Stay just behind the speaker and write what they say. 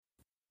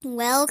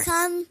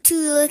Welcome to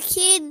the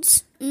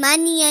Kids,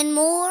 Money and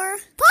More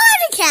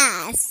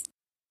podcast.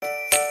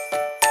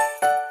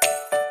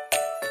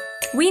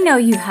 We know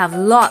you have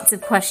lots of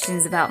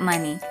questions about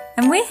money,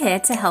 and we're here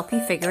to help you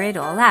figure it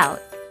all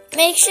out.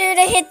 Make sure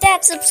to hit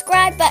that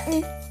subscribe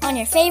button on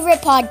your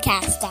favorite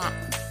podcast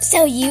app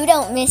so you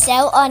don't miss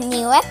out on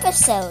new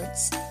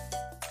episodes.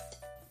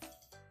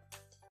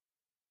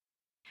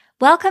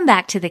 Welcome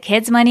back to the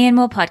Kids, Money and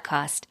More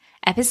podcast.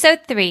 Episode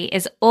 3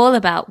 is all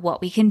about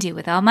what we can do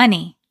with our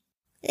money.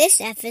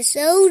 This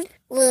episode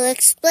will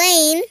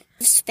explain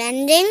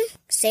spending,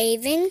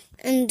 saving,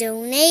 and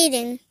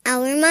donating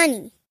our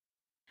money.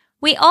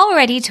 We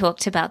already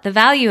talked about the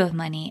value of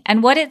money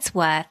and what it's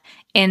worth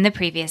in the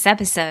previous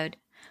episode.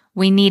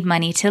 We need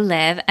money to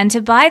live and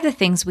to buy the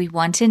things we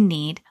want and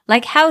need,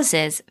 like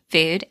houses,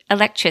 food,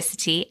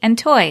 electricity, and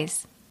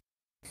toys.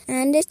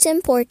 And it's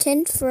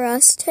important for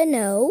us to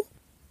know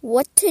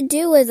what to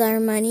do with our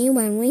money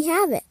when we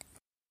have it.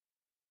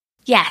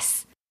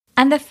 Yes.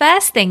 And the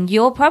first thing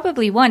you'll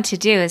probably want to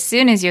do as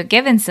soon as you're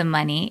given some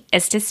money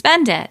is to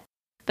spend it.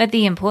 But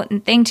the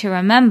important thing to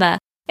remember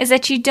is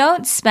that you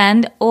don't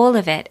spend all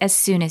of it as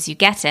soon as you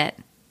get it.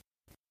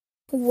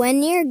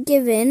 When you're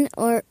given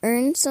or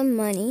earn some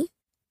money,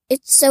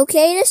 it's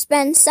okay to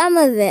spend some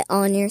of it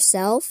on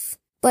yourself,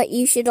 but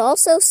you should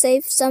also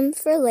save some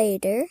for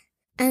later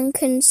and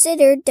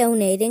consider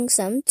donating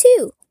some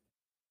too.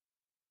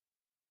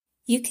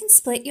 You can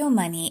split your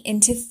money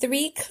into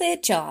 3 clear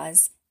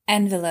jars,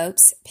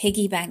 envelopes,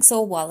 piggy banks,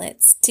 or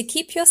wallets to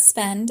keep your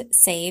spend,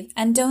 save,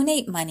 and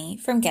donate money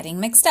from getting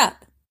mixed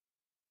up.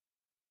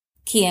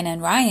 Kian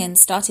and Ryan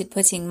started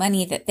putting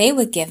money that they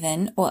were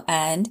given or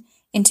earned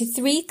into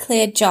 3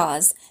 clear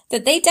jars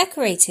that they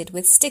decorated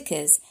with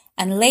stickers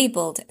and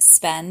labeled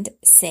spend,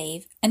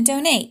 save, and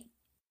donate.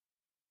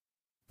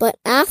 But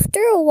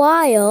after a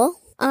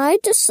while, I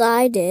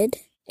decided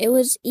it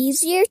was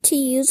easier to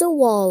use a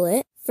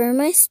wallet for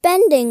my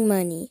spending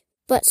money,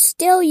 but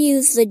still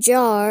use the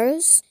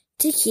jars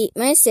to keep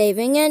my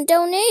saving and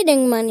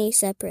donating money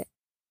separate.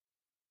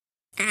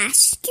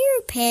 Ask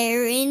your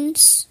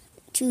parents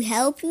to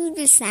help you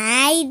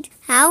decide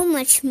how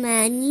much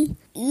money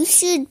you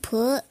should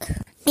put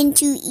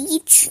into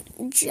each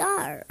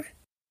jar.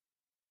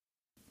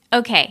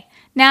 Okay,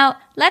 now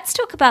let's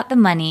talk about the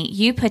money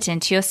you put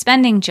into your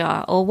spending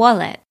jar or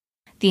wallet.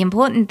 The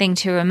important thing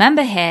to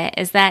remember here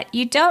is that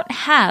you don't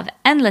have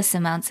endless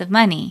amounts of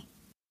money.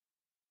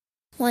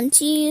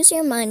 Once you use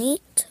your money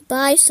to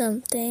buy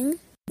something,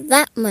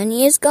 that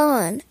money is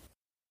gone.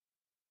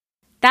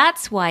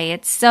 That's why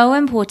it's so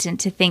important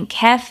to think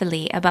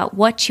carefully about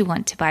what you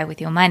want to buy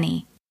with your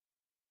money.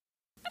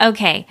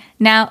 Okay,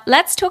 now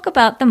let's talk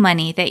about the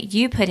money that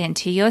you put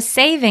into your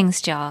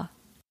savings jar.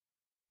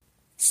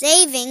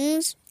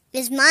 Savings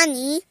is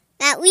money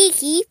that we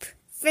keep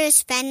for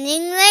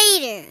spending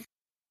later,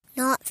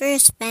 not for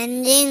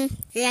spending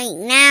right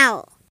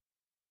now.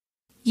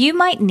 You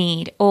might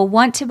need or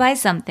want to buy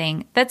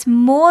something that's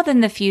more than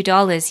the few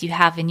dollars you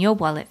have in your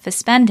wallet for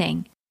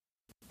spending.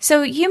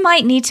 So you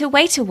might need to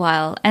wait a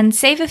while and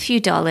save a few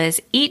dollars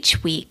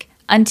each week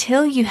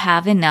until you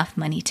have enough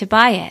money to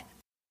buy it.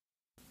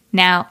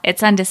 Now,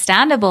 it's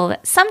understandable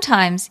that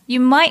sometimes you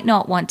might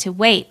not want to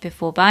wait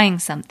before buying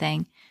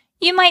something.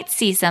 You might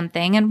see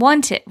something and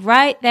want it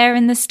right there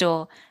in the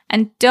store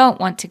and don't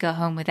want to go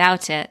home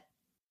without it.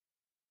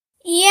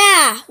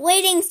 Yeah,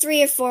 waiting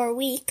 3 or 4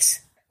 weeks,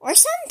 or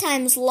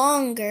sometimes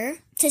longer,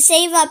 to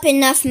save up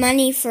enough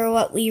money for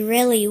what we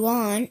really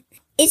want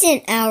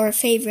isn't our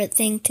favorite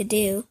thing to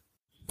do,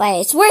 but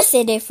it's worth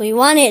it if we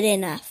want it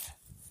enough.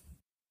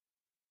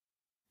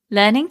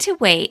 Learning to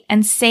wait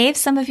and save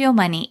some of your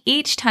money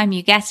each time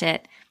you get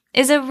it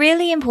is a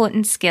really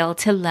important skill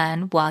to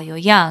learn while you're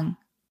young.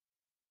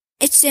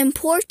 It's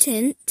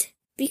important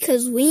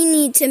because we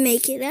need to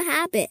make it a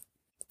habit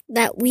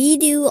that we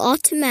do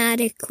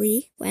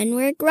automatically when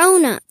we're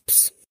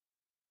grown-ups.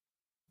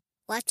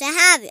 What's a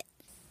habit?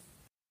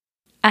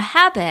 A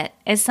habit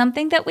is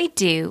something that we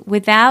do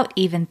without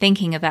even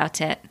thinking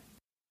about it.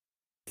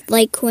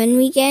 Like when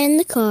we get in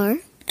the car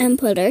and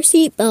put our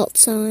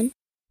seatbelts on.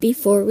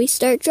 Before we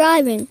start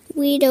driving,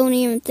 we don't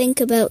even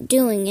think about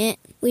doing it.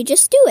 We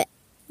just do it.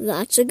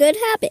 That's a good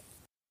habit.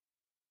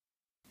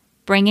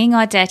 Bringing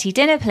our dirty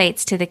dinner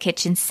plates to the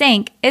kitchen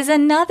sink is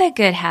another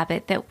good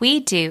habit that we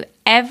do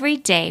every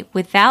day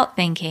without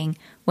thinking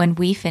when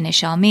we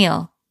finish our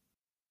meal.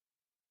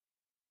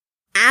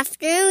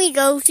 After we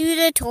go to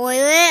the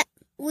toilet,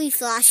 we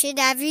flush it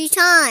every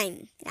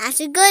time. That's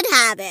a good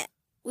habit.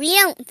 We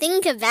don't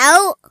think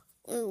about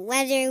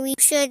whether we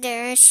should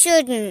or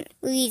shouldn't.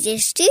 We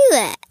just do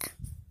it.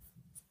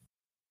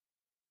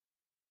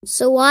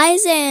 So why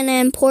is it an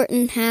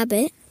important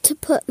habit to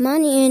put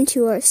money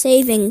into our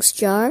savings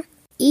jar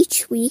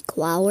each week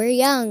while we're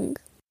young?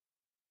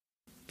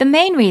 The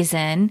main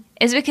reason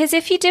is because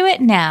if you do it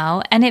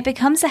now and it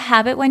becomes a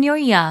habit when you're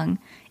young,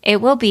 it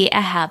will be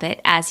a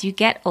habit as you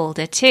get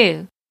older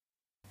too.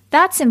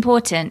 That's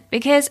important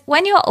because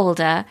when you're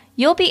older,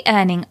 you'll be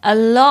earning a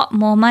lot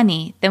more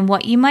money than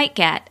what you might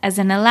get as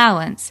an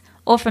allowance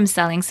or from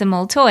selling some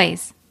old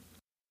toys.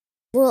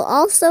 We'll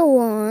also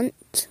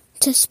want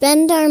to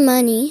spend our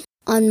money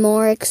on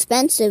more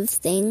expensive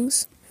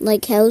things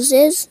like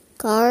houses,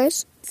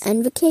 cars,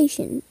 and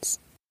vacations.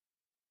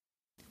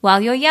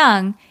 While you're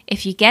young,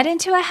 if you get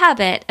into a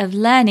habit of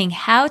learning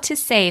how to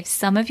save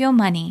some of your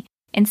money,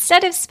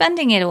 instead of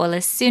spending it all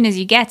as soon as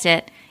you get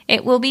it,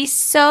 it will be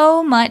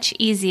so much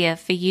easier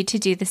for you to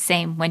do the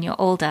same when you're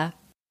older.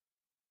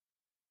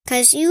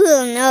 'Cause you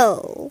will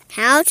know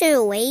how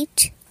to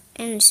wait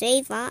and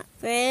save up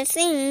for the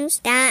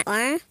things that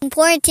are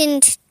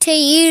important to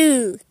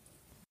you.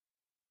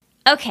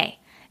 Okay,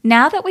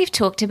 now that we've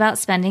talked about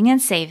spending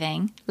and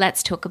saving,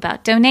 let's talk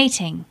about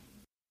donating.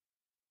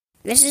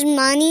 This is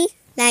money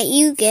that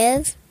you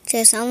give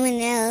to someone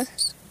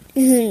else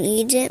who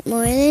needs it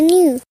more than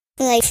you,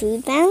 like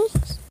food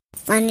banks,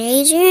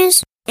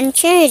 fundraisers, and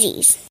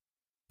charities.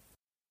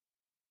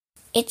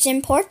 It's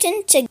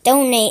important to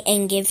donate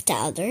and give to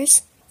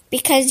others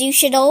because you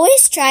should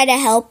always try to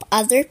help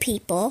other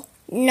people,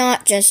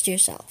 not just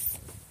yourself.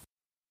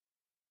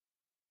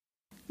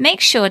 Make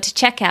sure to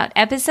check out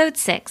episode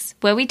 6,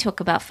 where we talk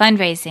about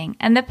fundraising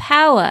and the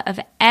power of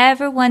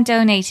everyone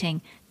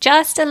donating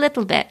just a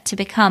little bit to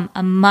become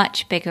a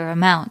much bigger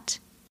amount.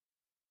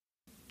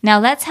 Now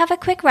let's have a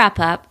quick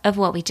wrap-up of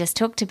what we just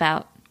talked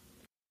about.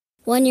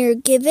 When you're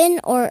given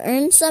or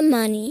earn some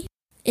money,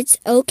 it's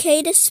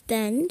okay to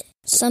spend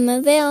some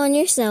of it on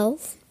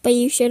yourself, but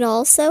you should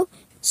also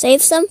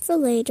save some for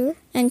later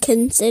and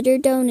consider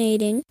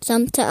donating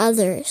some to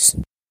others.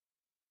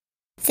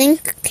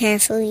 Think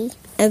carefully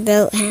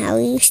about how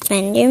you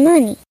spend your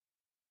money.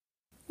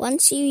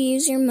 Once you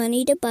use your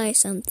money to buy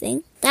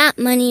something, that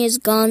money is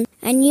gone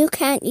and you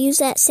can't use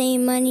that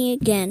same money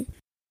again.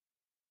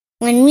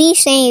 When we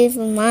save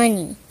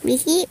money, we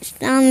keep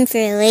some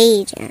for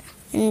later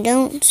and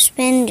don't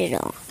spend it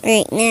all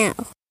right now.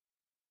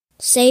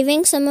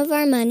 Saving some of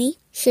our money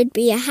should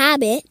be a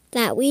habit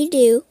that we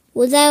do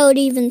without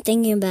even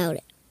thinking about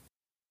it.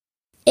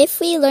 If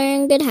we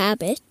learn good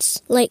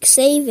habits, like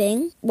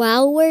saving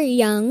while we're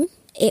young,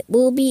 it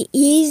will be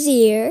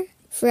easier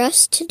for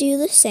us to do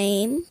the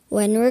same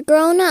when we're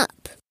grown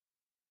up.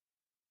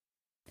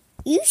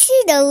 You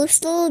should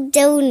also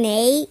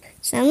donate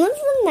some of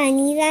the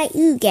money that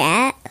you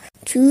get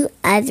to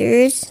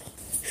others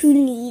who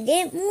need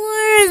it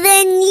more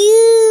than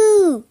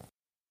you.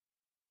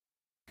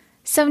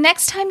 So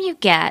next time you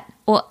get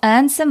or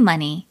earn some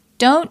money,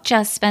 don't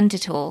just spend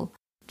it all.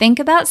 Think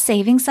about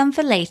saving some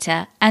for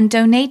later and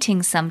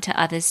donating some to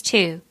others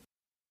too.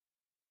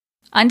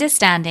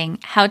 Understanding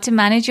how to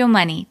manage your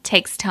money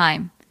takes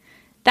time.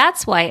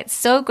 That's why it's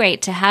so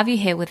great to have you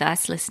here with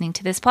us listening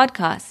to this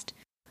podcast.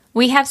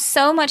 We have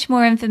so much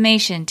more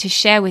information to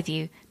share with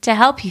you to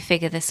help you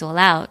figure this all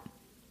out.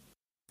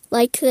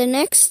 Like the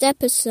next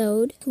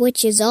episode,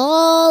 which is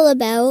all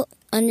about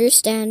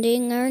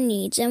understanding our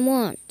needs and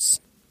wants.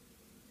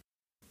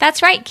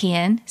 That's right,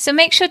 Kian. So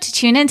make sure to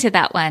tune into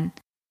that one.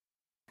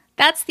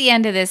 That's the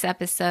end of this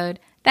episode.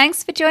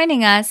 Thanks for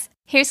joining us.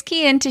 Here's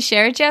Kian to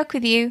share a joke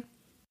with you.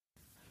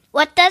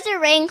 What does a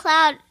rain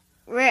cloud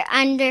wear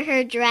under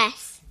her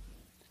dress?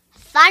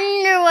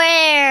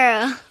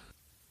 Thunderwear!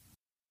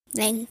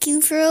 Thank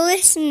you for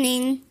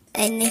listening.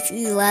 And if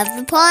you love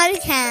the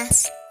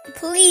podcast,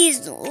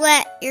 please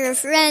let your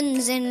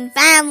friends and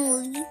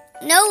family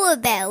know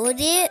about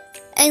it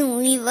and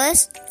leave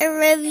us a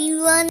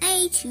review on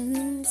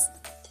iTunes.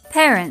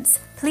 Parents,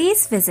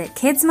 please visit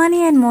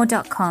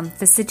kidsmoneyandmore.com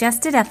for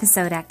suggested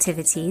episode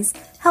activities,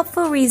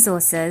 helpful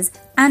resources,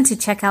 and to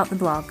check out the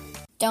blog.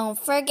 Don't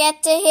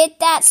forget to hit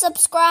that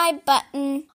subscribe button.